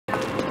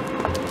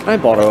Can I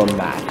borrow a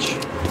match?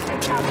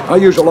 I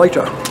use a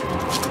lighter.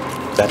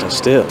 Better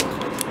still.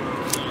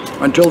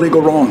 Until they go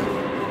wrong.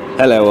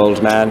 Hello,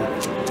 old man.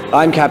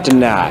 I'm Captain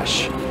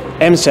Nash.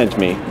 M sent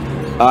me.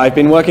 I've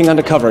been working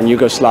undercover in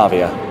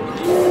Yugoslavia.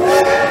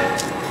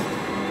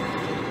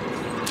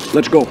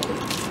 Let's go.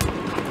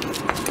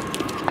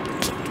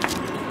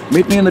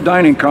 Meet me in the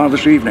dining car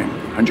this evening,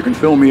 and you can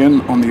fill me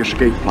in on the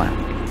escape plan.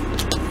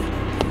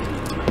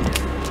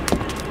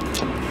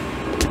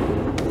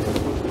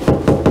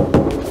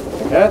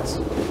 Tickets?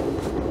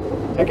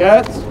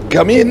 Tickets?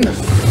 Come in.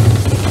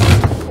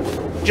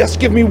 Just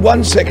give me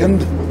 1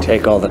 second.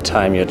 Take all the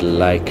time you'd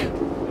like.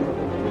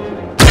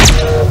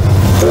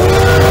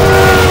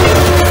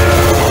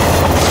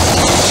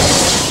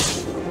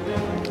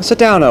 Sit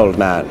down, old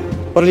man.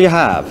 What'll you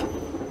have?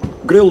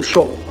 Grilled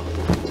sole.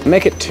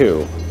 Make it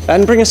 2.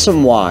 And bring us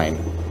some wine.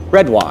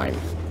 Red wine.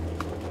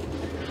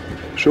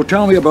 So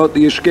tell me about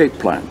the escape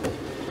plan.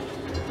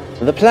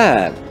 The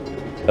plan,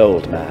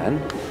 old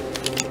man,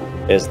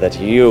 is that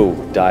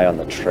you die on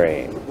the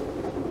train.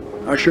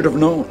 I should have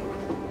known.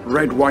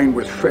 Red wine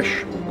with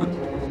fish.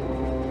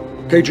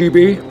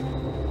 KGB?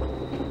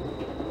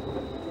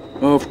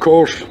 Of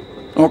course.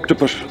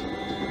 Octopus.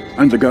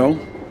 And the girl?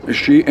 Is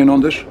she in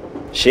on this?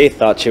 She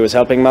thought she was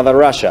helping Mother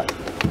Russia.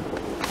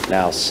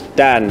 Now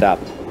stand up.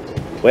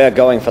 We're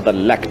going for the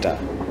Lecter.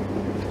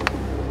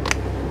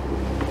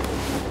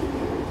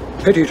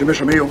 Pity to miss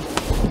a meal.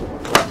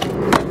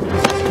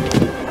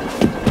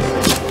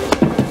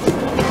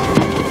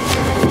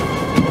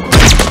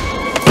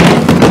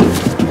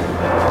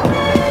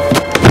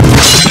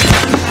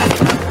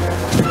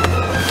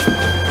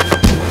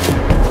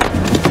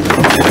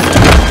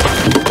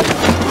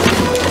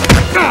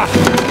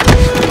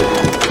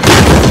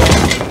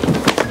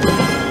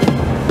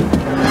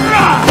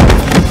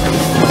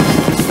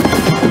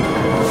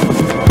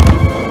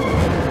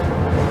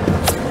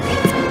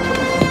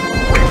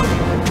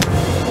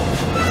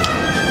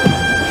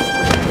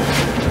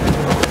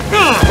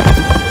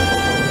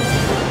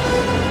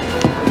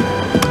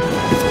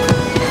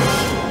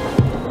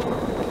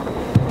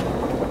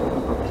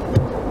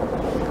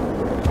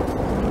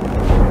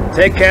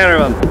 Take care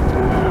of him.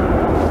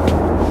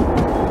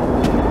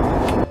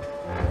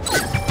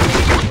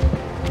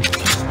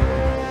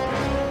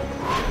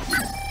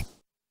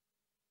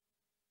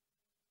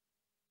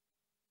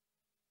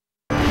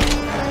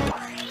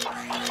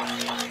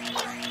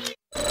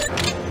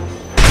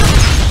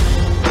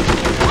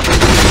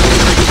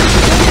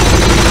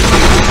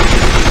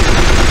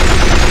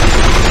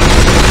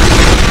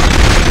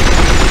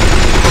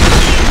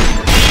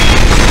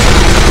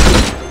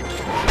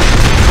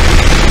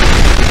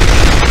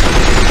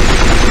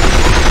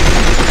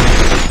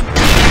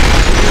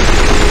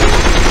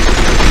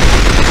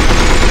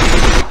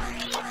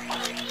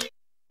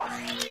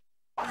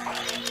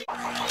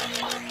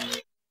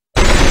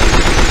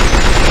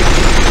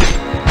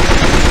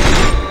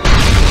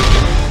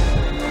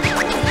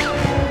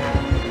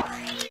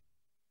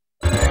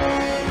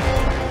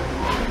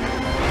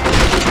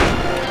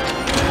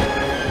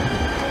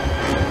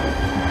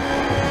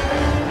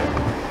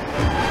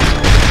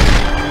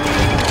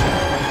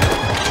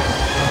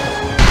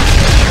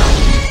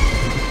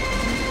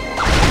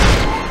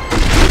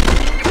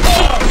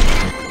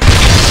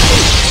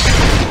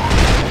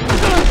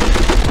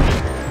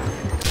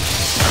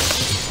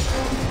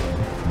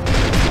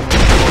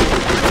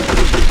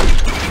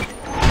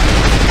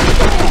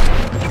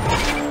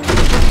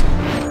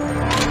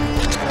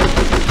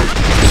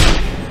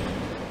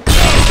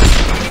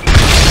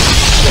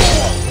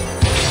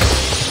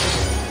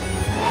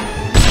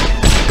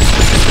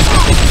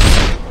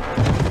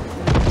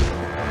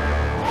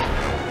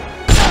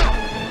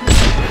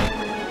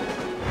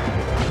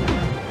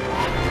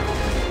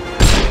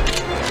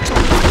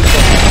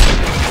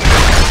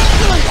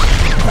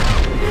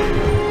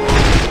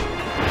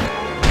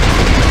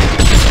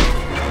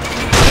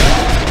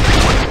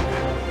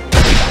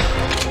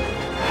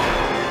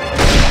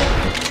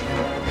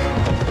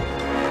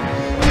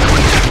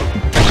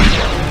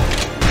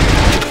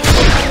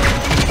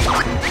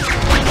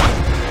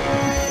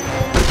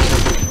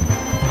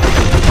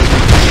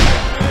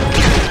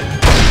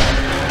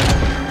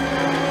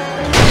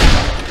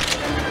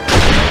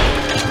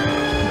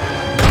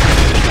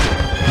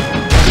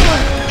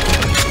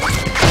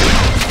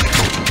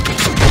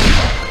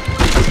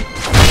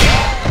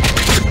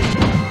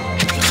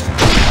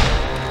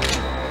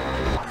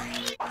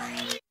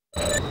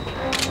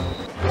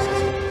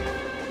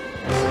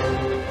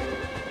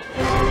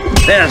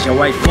 There's your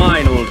white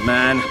wine, old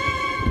man.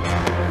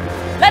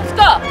 Let's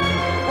go!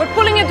 We're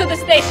pulling into the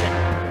station.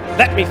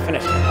 Let me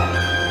finish.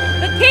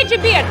 The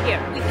KGB are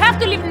here. We have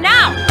to leave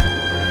now.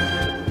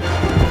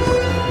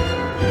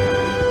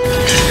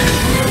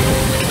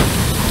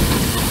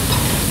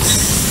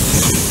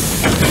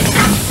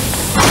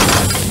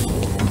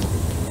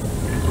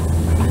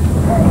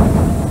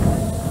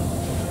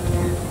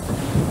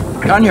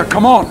 Tanya,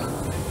 come on.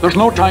 There's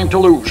no time to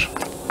lose.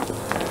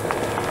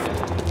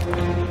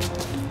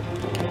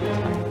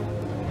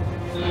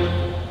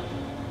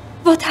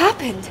 What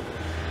happened?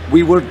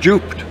 We were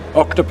duped.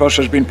 Octopus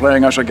has been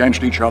playing us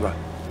against each other.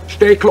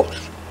 Stay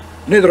close.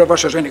 Neither of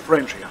us has any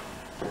friends here.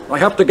 I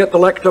have to get the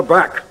Lecter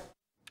back.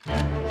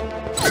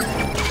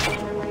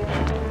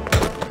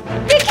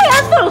 Be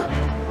careful!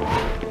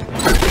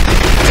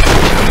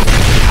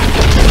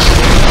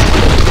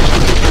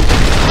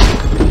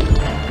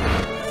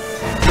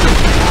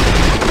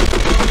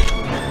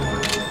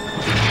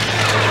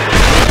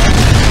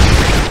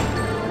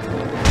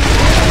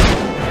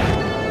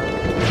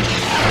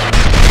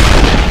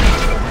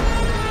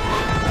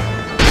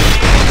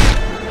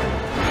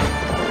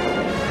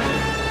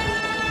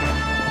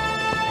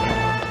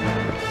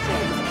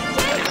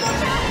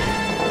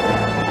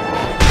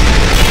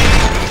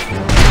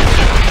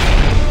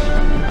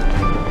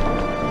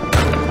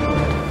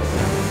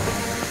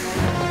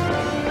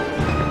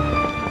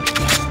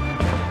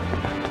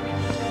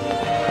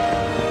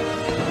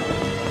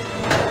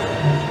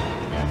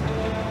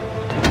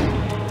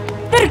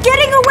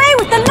 Getting away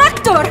with the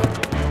Lector!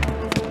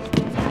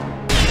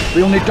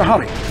 We'll need to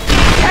hurry.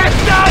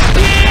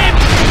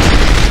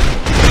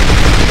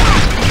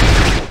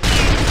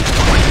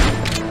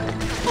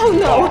 Oh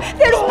no!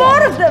 There's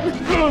more of them!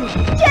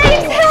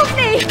 James, help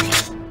me!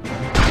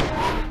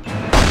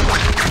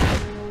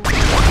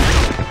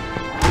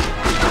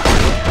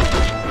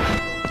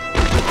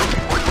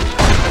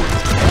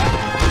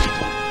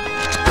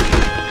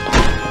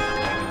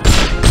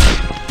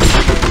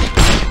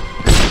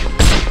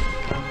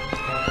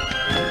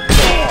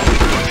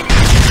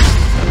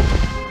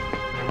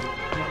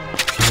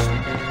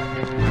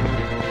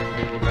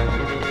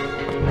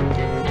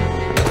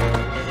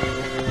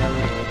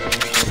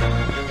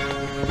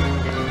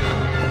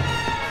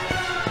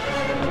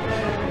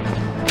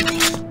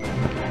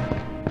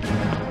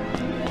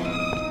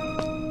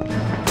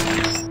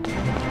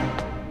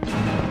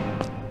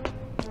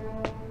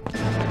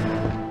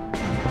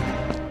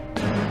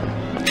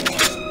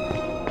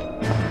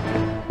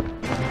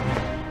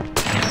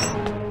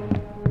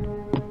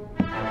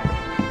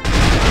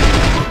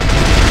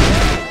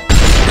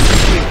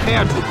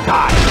 Prepare to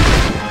die!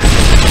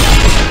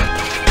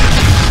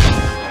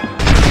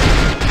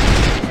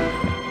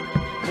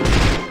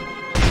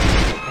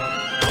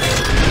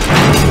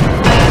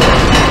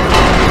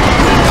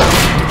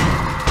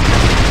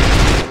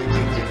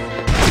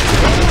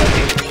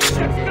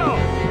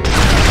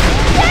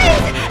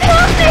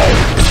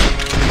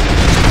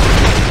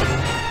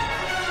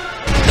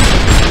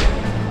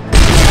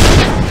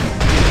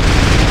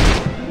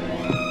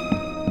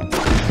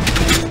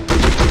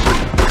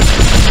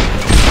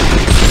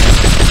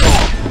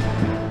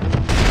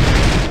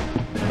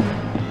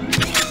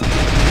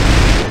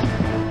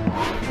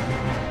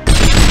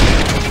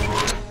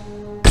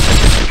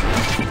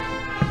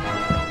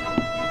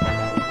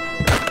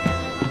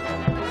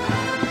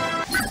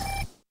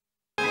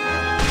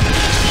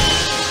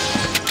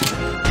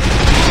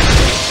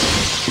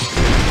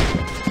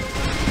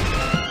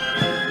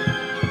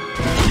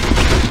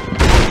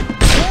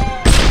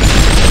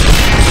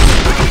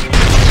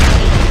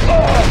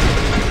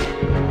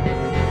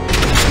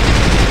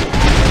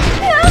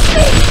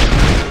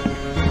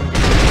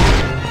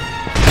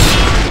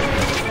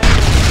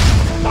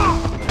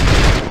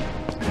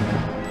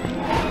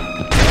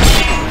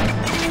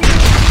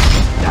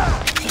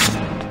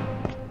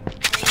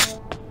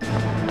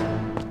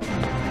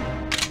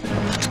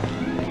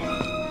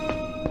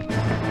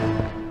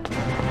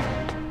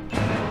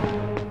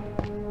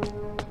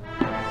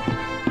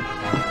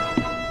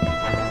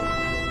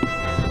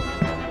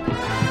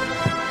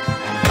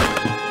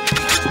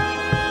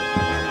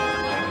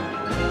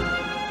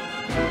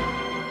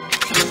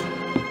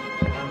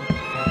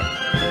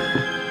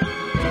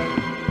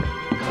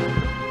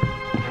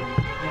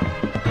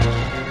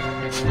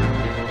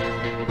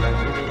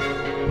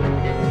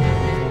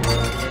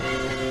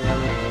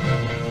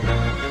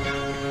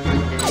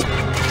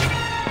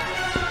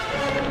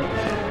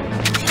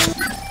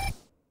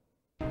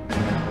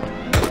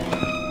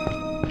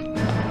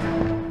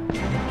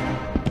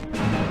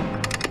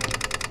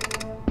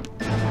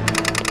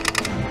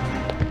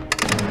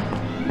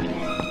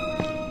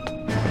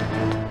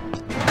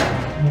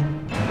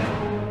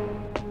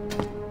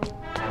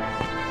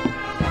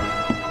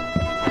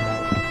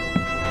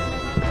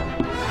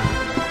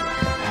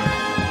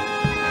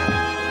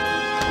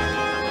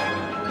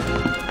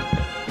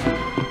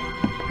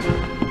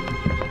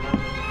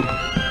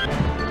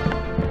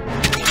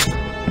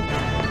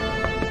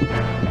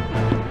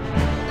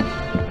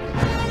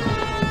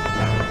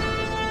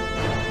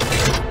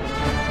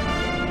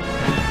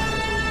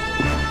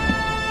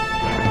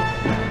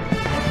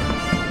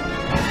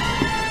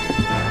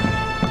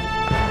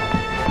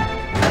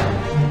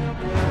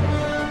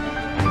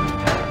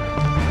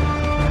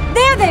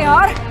 They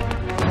are!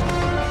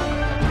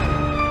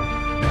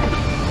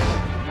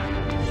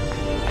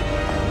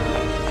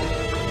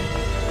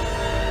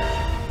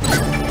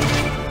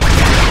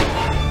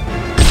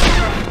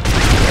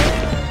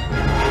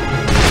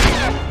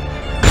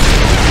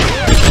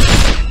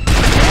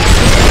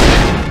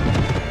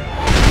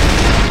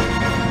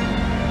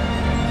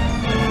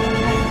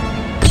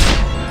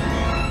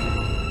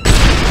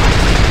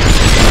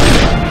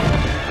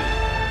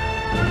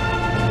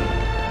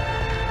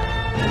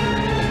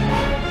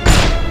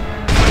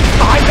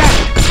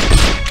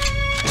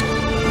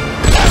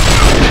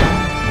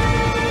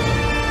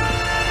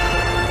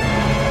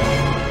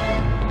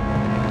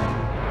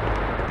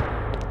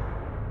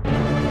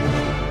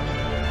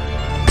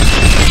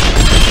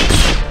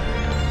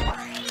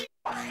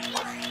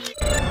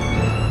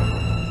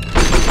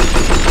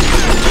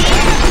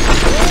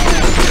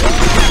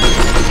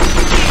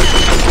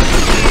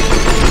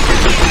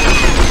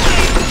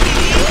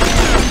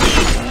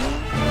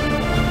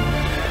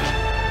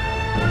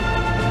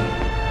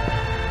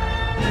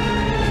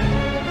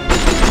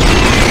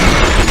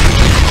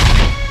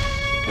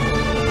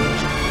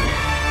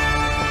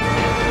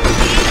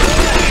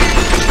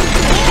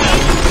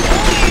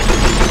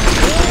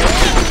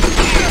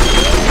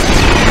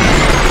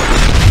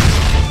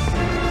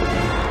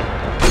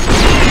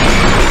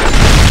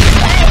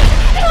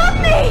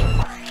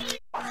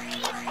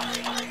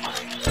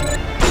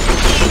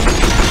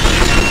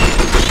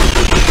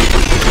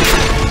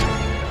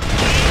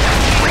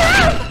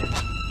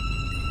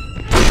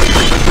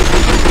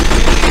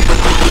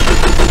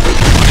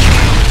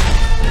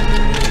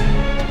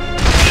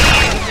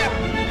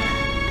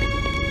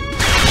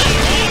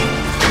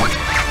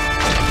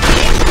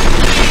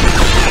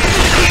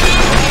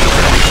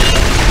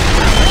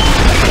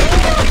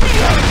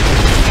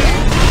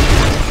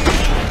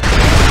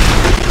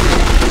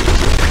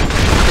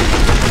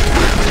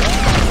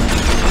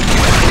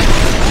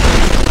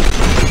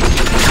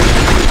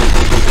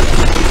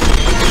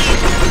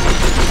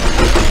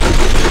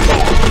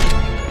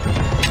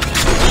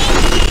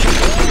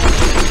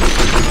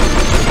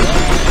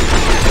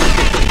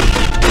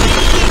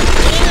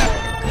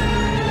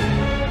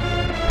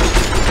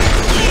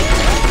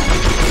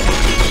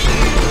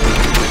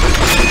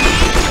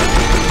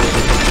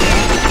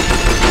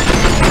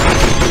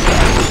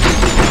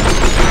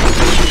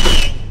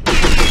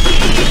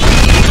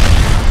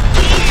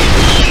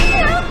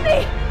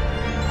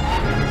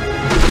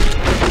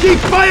 Keep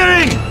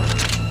firing!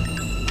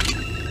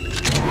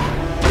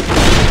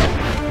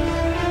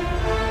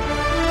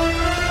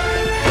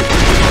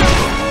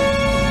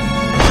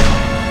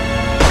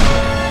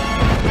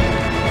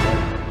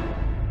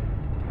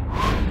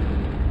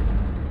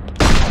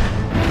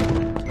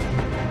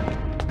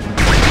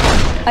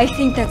 I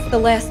think that's the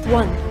last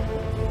one.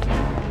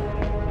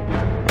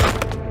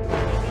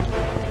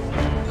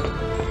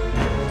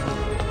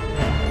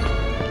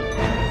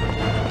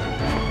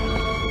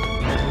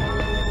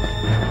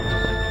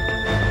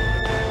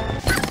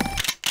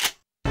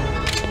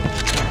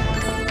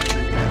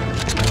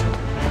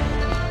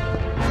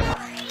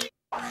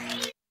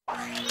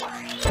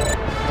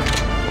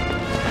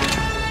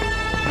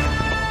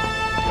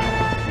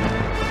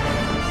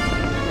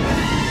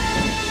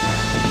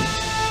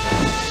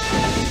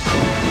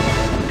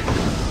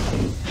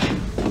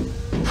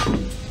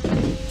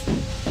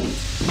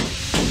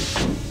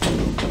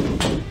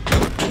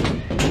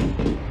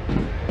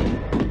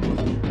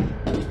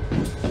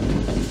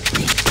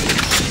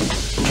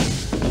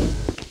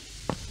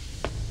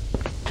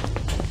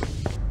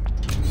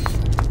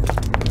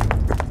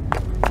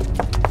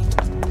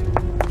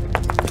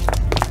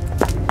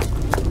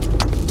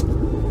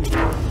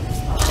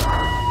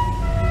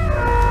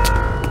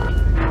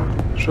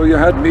 So you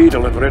had me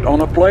deliver it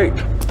on a plate.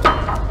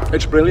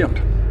 It's brilliant.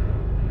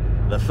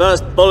 The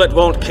first bullet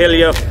won't kill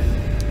you,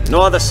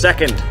 nor the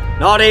second,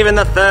 not even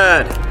the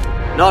third.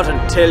 Not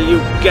until you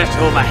get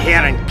over here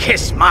and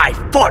kiss my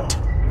foot!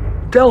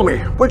 Tell me,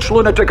 which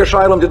lunatic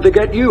asylum did they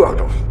get you out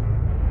of?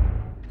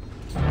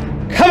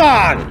 Come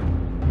on!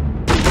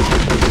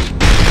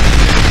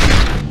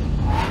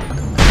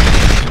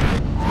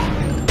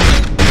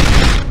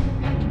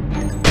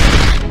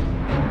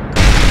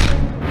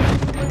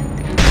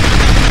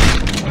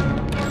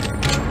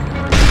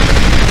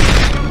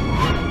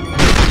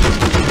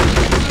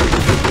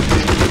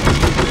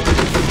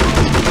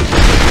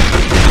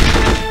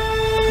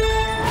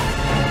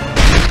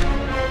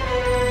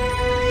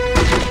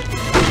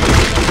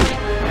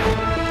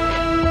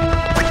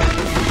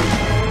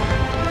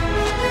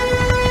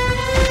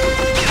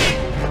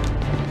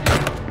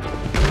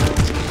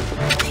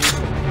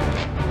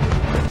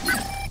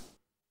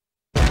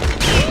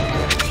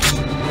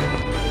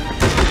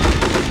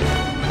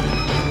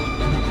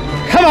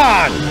 Come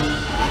on!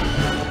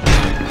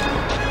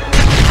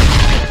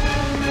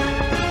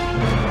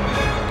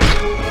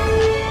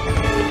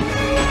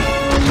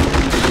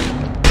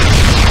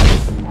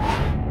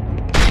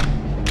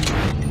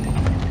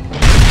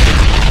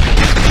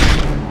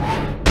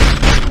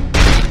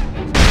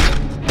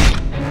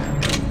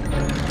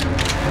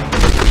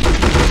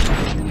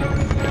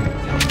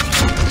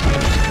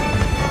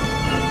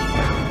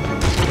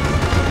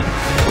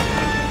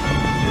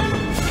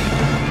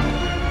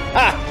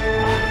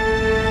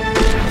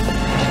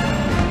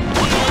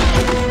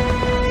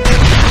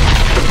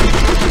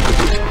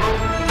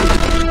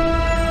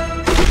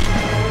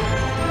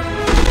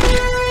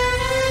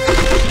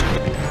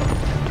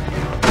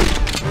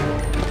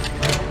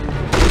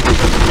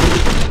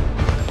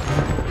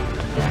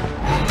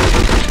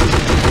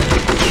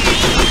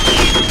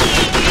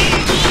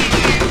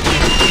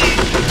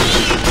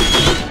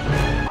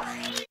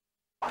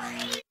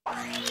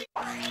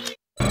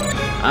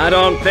 I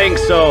don't think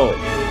so.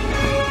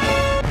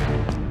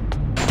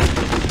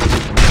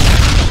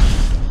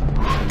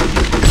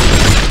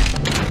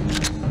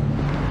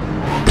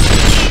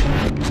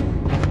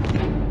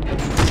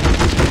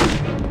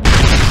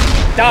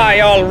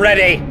 Die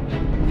already!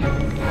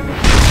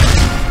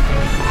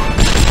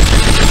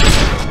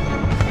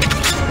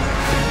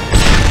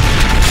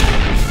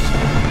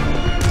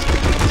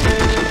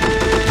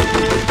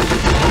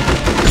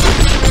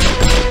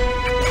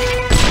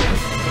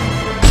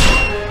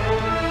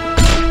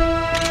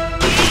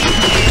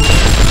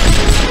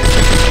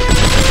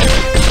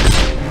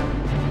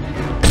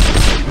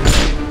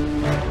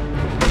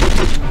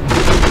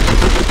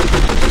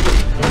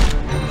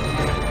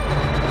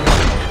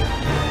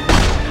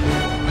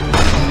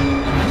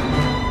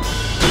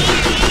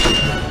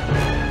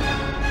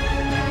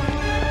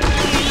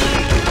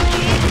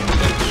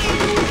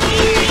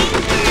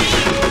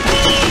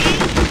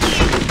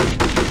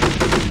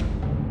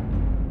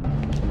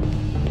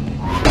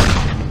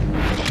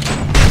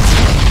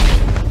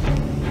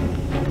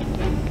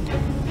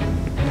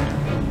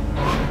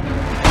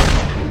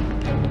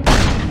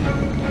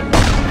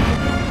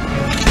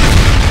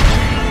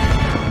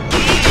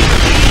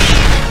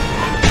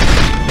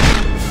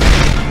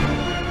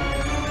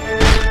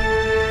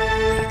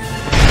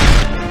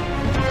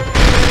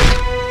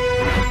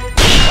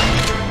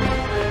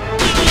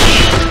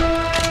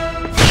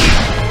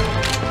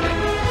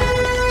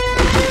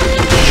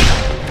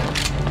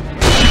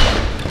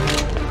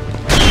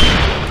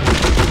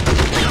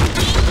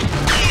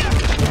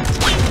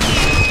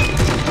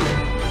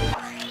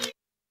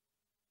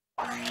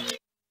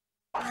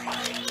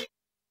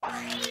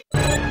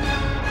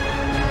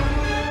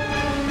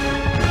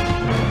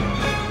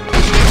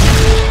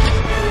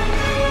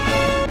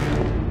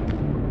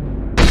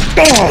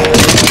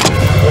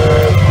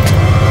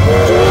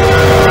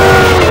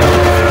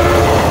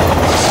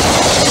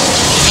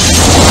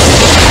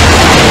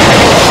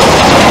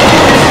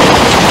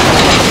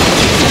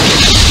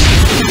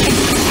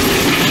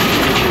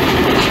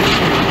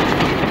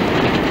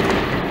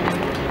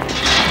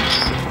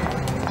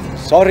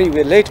 Sorry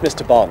we're late,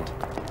 Mr. Bond.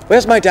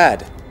 Where's my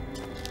dad?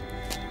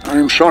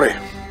 I'm sorry.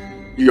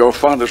 Your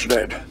father's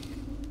dead.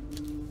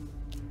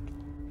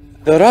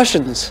 The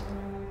Russians.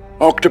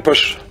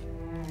 Octopus.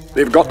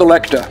 They've got the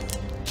Lecter.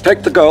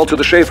 Take the girl to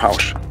the safe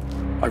house.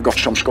 I've got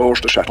some scores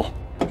to settle.